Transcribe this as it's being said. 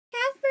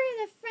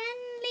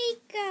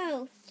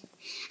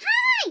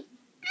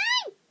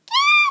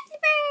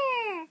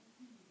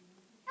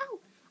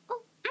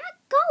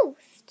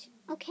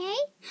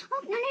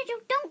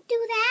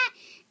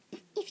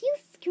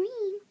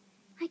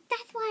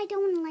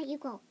let you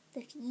go.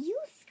 If you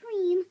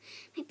scream,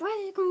 my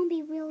brother's gonna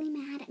be really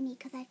mad at me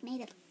because I've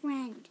made a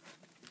friend.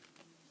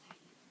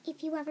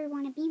 If you ever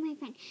want to be my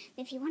friend.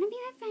 If you want to be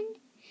my friend,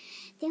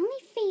 the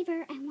only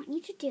favor I want you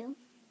to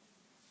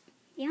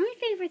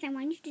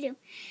do,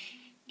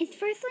 is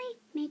firstly,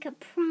 make a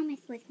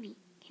promise with me.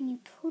 Can you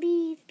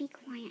please be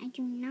quiet? I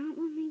do not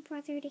want my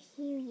brother to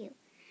hear you.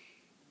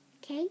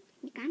 Okay?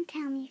 You gotta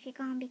tell me if you're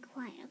gonna be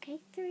quiet, okay?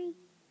 3,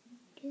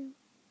 2,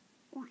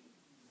 1.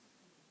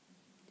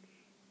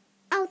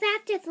 Oh,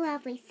 that's just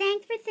lovely.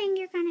 Thanks for saying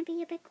you're gonna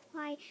be a bit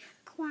quiet,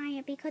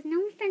 because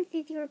no offense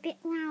if you're a bit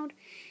loud.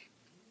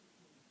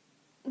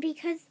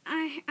 Because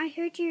I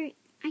heard you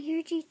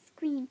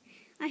scream.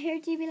 I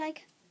heard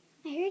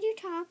you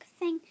talk,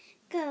 saying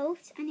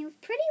ghost, and it was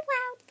pretty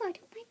loud, so I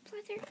don't like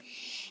brother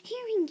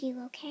hearing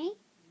you, okay?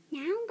 Now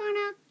I'm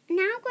gonna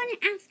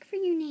ask for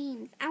your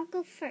names. I'll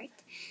go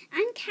first.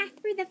 I'm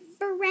Casper the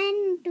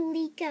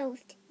friendly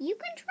ghost. You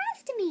can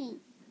trust me.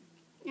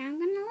 Now I'm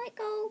gonna let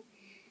go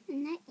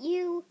and let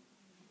you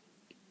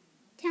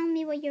tell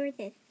me what yours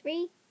is.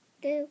 3,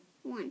 2,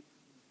 1.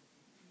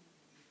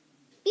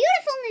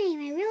 Beautiful name.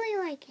 I really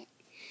like it.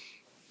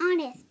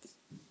 Honest.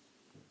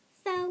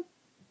 So,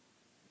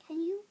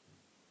 can you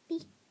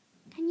make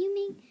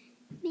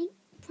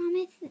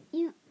promise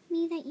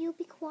me that you'll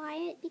be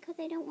quiet, because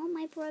I don't want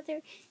my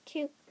brother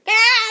to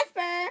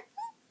Casper.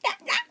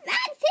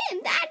 That's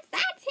him.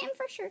 That's him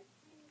for sure.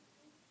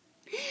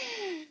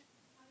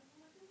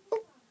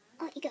 Oh,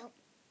 I'll let you go.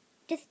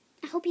 Just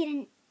I hope you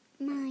didn't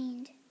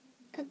mind,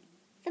 because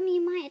some of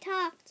you might have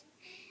talked.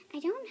 I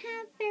don't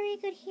have very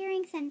good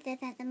hearing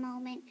senses at the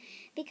moment,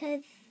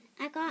 because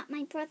I got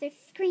my brother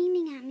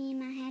screaming at me in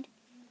my head.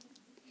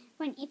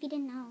 If you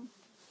didn't know,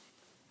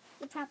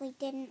 you probably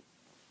didn't.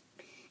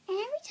 And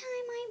every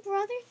time my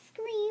brother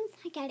screams,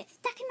 I get it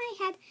stuck in my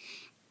head,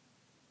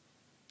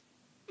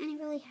 and it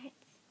really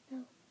hurts.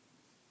 So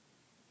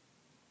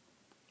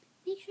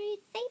make sure you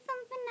say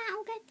something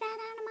that'll get that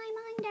out of my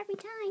mind every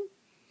time.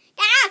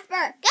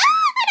 Casper!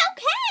 Good!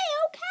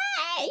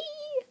 Okay!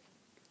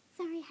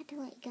 Sorry, I had to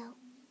let you go.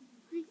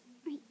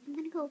 Right, I'm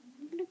gonna go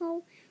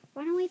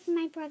run away from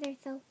my brother,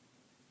 so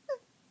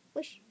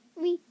wish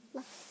me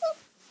luck.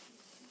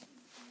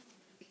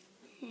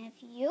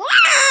 Have you...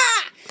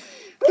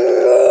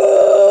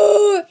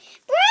 Brother!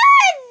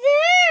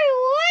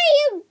 What are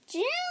you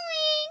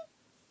doing?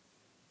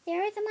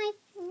 There's my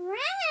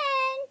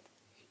friend.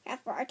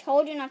 Casper, I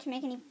told you not to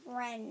make any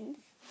friends.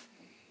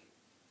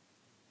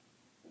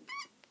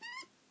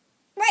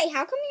 Right,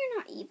 how come you're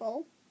not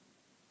evil?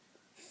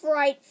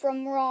 Right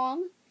from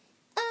wrong.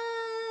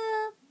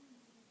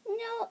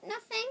 No,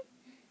 nothing.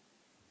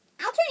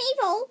 I'll turn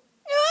evil.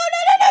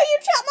 No, you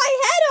chopped my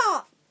head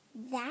off.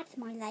 That's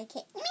more like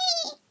it. Me.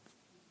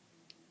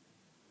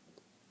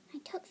 I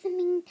took some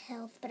mean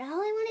pills, but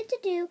all I wanted to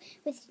do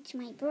was teach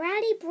my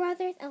bratty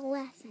brothers a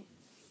lesson.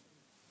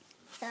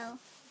 So,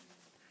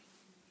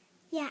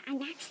 yeah,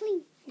 I'm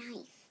actually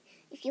nice.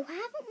 If you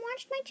haven't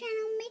watched my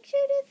channel, make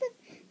sure to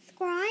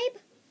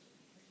subscribe.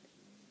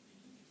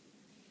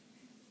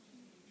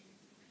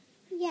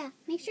 Yeah,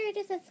 make sure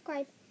to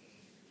subscribe,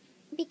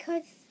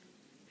 because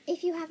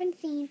if you haven't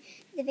seen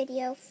the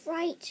video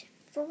Right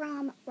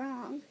from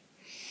Wrong,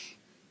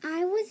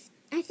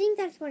 I think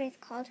that's what it's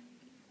called.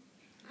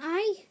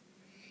 I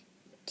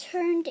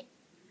turned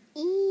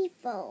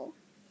evil.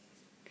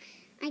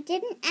 I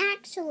didn't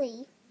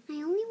actually. I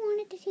only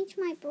wanted to teach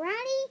my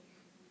bratty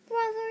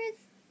brothers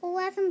a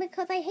lesson,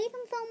 because I hate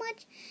them so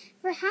much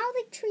for how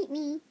they treat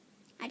me.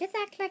 I just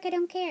act like I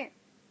don't care,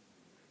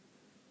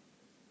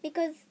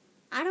 because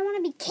I don't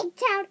want to be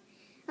kicked out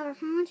of our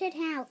haunted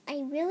house. I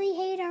really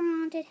hate our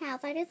haunted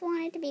house. I just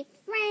want it to be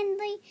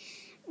friendly.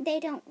 They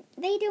don't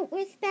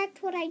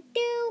respect what I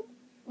do.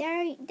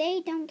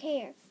 They don't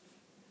care.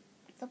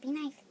 So be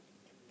nice.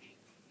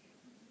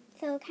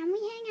 So can we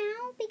hang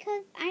out?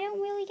 Because I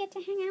don't really get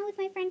to hang out with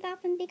my friends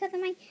often because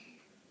of my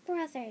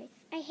brothers.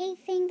 I hate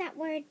saying that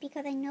word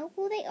because I know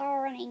who they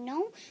are and I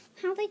know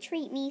how they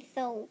treat me.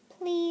 So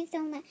please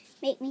don't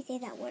make me say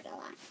that word a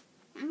lot.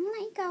 I'm going to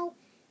let you go.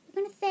 I'm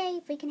going to say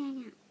if we can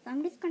hang out. So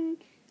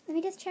let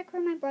me just check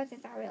where my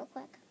brothers are real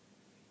quick.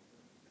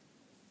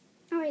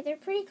 Alright, they're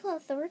pretty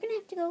close, so we're going to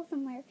have to go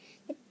somewhere.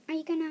 Are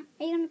you gonna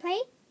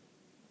play?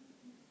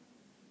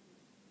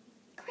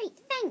 Great,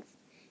 thanks.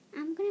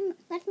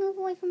 Let's move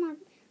away from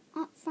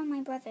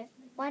my brothers.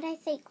 Why did I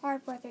say our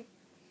brothers?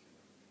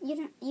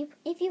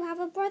 If you have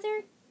a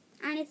brother,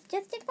 and it's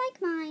just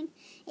like mine,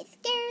 it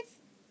scares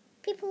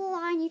people a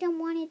lot and you don't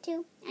want it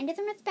to, and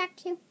doesn't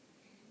respect you,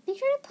 make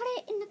sure to put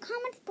it in the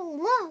comments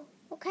below,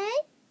 okay?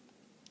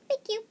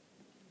 Thank you.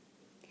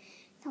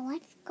 So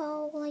let's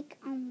go,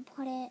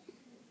 put it,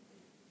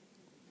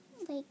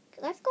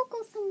 let's go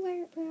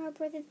somewhere where our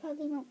brothers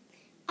probably won't.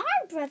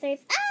 Our brothers?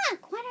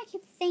 Why do I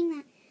keep saying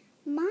that?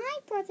 My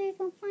brothers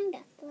won't find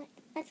us. So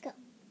let's go.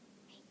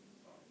 Right.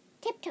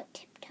 Tiptoe.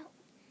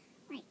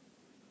 Right.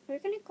 We're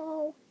going to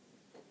go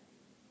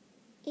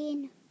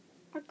in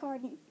our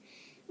garden.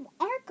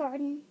 Our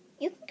garden,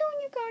 you can go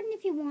in your garden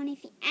if you want.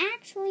 If you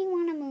actually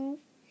want to move,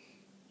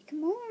 you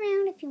can move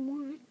around if you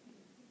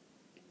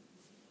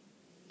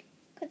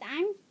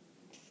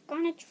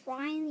want to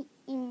try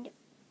and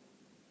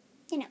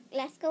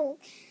let's go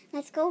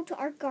to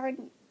our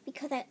garden,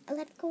 because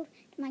let's go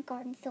to my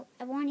garden. So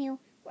I want you,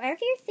 wherever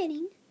you're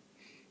sitting,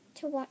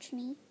 to watch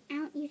me. I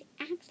want you to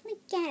actually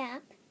get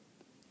up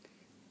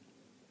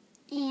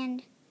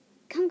and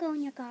come go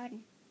in your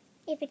garden.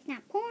 If it's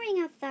not pouring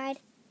outside,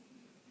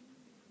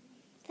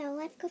 so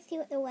let's go see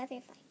what the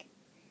weather's like.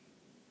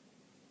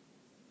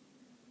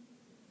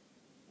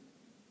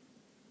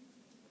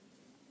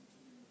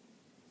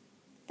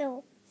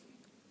 So,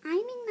 I'm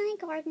in my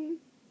garden,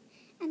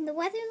 and the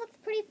weather looks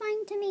pretty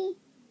fine to me.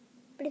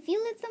 But if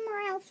you live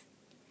somewhere else,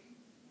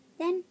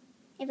 then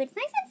if it's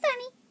nice and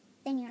sunny,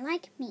 then you're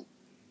like me.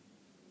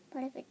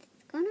 But if it's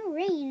gonna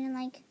rain,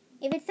 and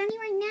if it's sunny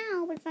right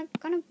now, but it's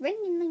gonna rain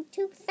in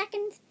 2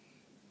 seconds.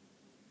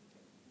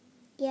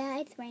 Yeah,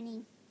 it's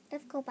raining.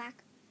 Let's go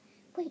back.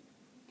 Wait,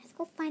 let's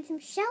go find some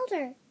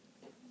shelter.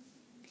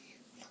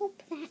 Let's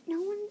hope that no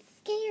one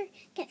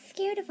gets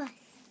scared of us.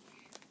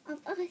 Ah,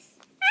 it's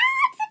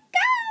a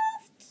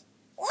ghost!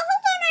 Well,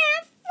 hold on, I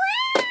have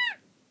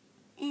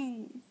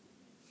friends.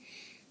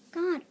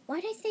 God,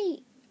 why'd I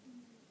say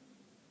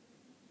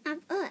of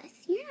us?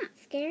 You're not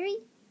scary.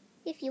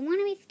 If you want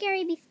to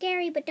be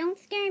scary, but don't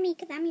scare me,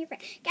 because I'm your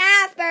friend.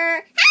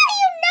 Casper! How do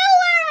you know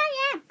where I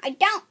am? I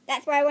don't.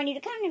 That's why I want you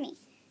to come to me.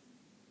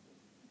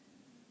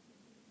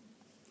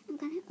 I'm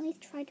going to at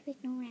least try to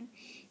ignore him.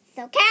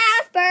 So,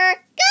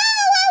 Casper,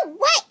 go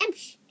away!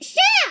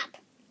 Shut up!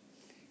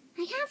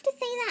 I have to say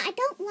that. I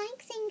don't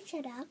like saying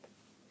shut up,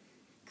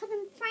 because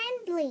I'm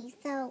friendly,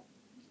 so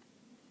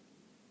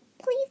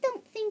please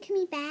don't think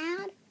me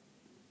bad.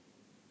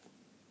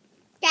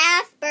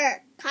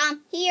 Casper,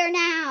 come here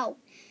now,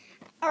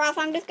 or else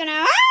I'm just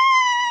gonna...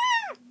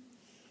 Ah!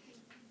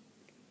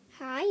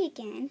 Hi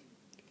again.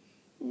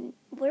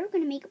 We're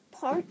gonna make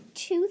part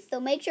 2, so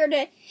make sure to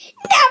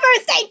never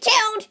stay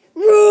tuned.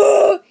 Make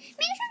sure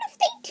to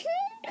stay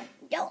tuned.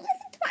 Don't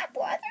listen to my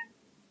brother.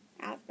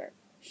 Casper,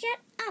 shut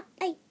up.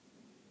 I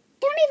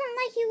don't even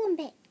like you one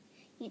bit.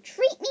 You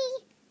treat me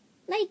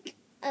like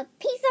a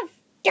piece of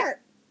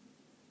dirt.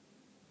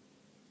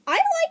 I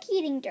like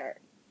eating dirt.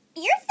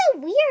 You're so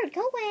weird.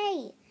 Go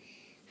away.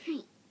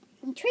 He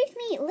treats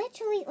me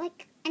literally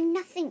like a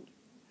nothing.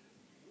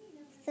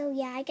 So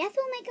yeah, I guess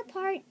we'll make a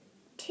part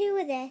 2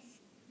 of this.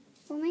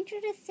 So make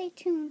sure to stay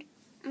tuned.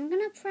 I'm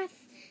going to press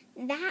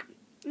that.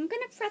 I'm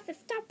going to press the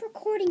stop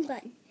recording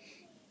button,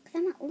 because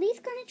I'm at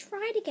least going to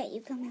try to get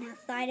you coming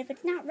outside if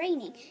it's not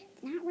raining.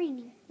 It's not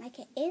raining like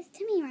it is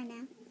to me right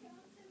now.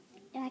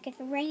 Like it's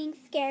raining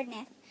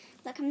scaredness.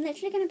 Look, I'm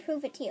literally going to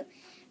prove it to you.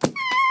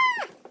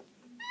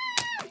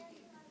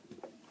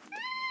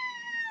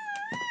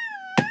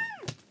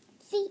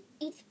 See,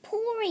 it's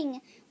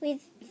pouring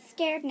with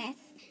scaredness.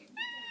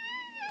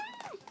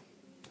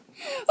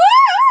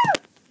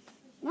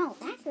 Well,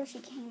 that's where she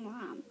came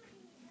from.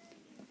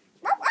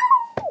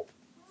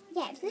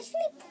 Yeah, it's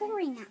literally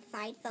pouring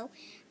outside, so...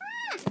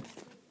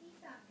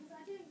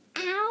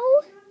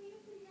 Ow!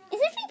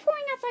 It's literally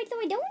pouring outside, so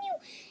I don't want you...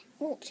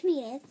 Well, to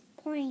me it is.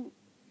 Pouring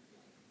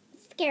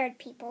scared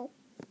people.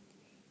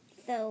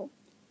 So,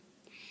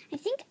 I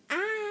think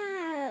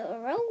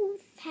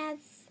Rose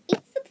has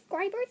 8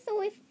 subscribers,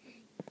 so if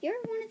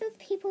you're one of those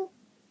people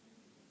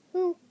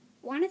who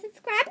want to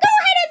subscribe, go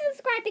ahead and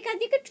subscribe,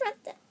 because you can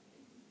trust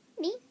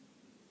me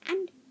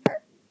and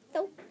her.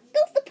 So, go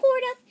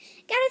support us.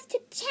 Get us to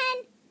 10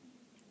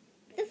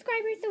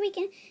 subscribers so we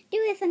can do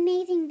this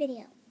amazing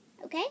video.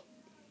 Okay?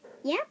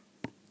 Yeah?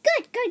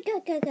 Good.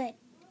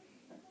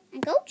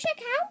 And go check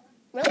out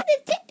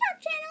Rose's TikTok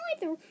channel.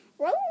 It's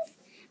Rose,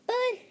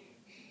 but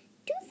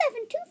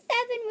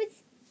 2727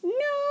 with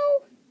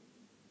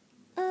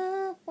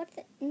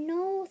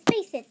no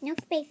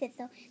spaces.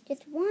 So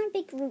just one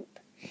big group.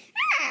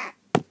 Ah!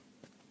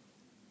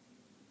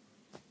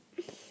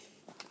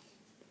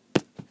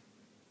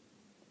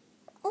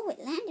 Oh, it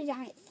landed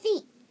on its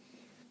feet.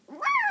 Wow,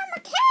 I'm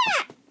a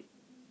cat!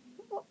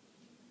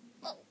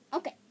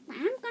 Okay,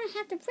 I'm going to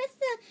have to press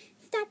the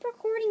stop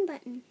recording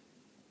button.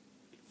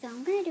 So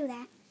I'm going to do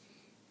that.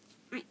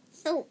 Alright,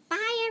 so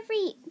bye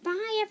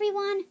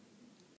everyone.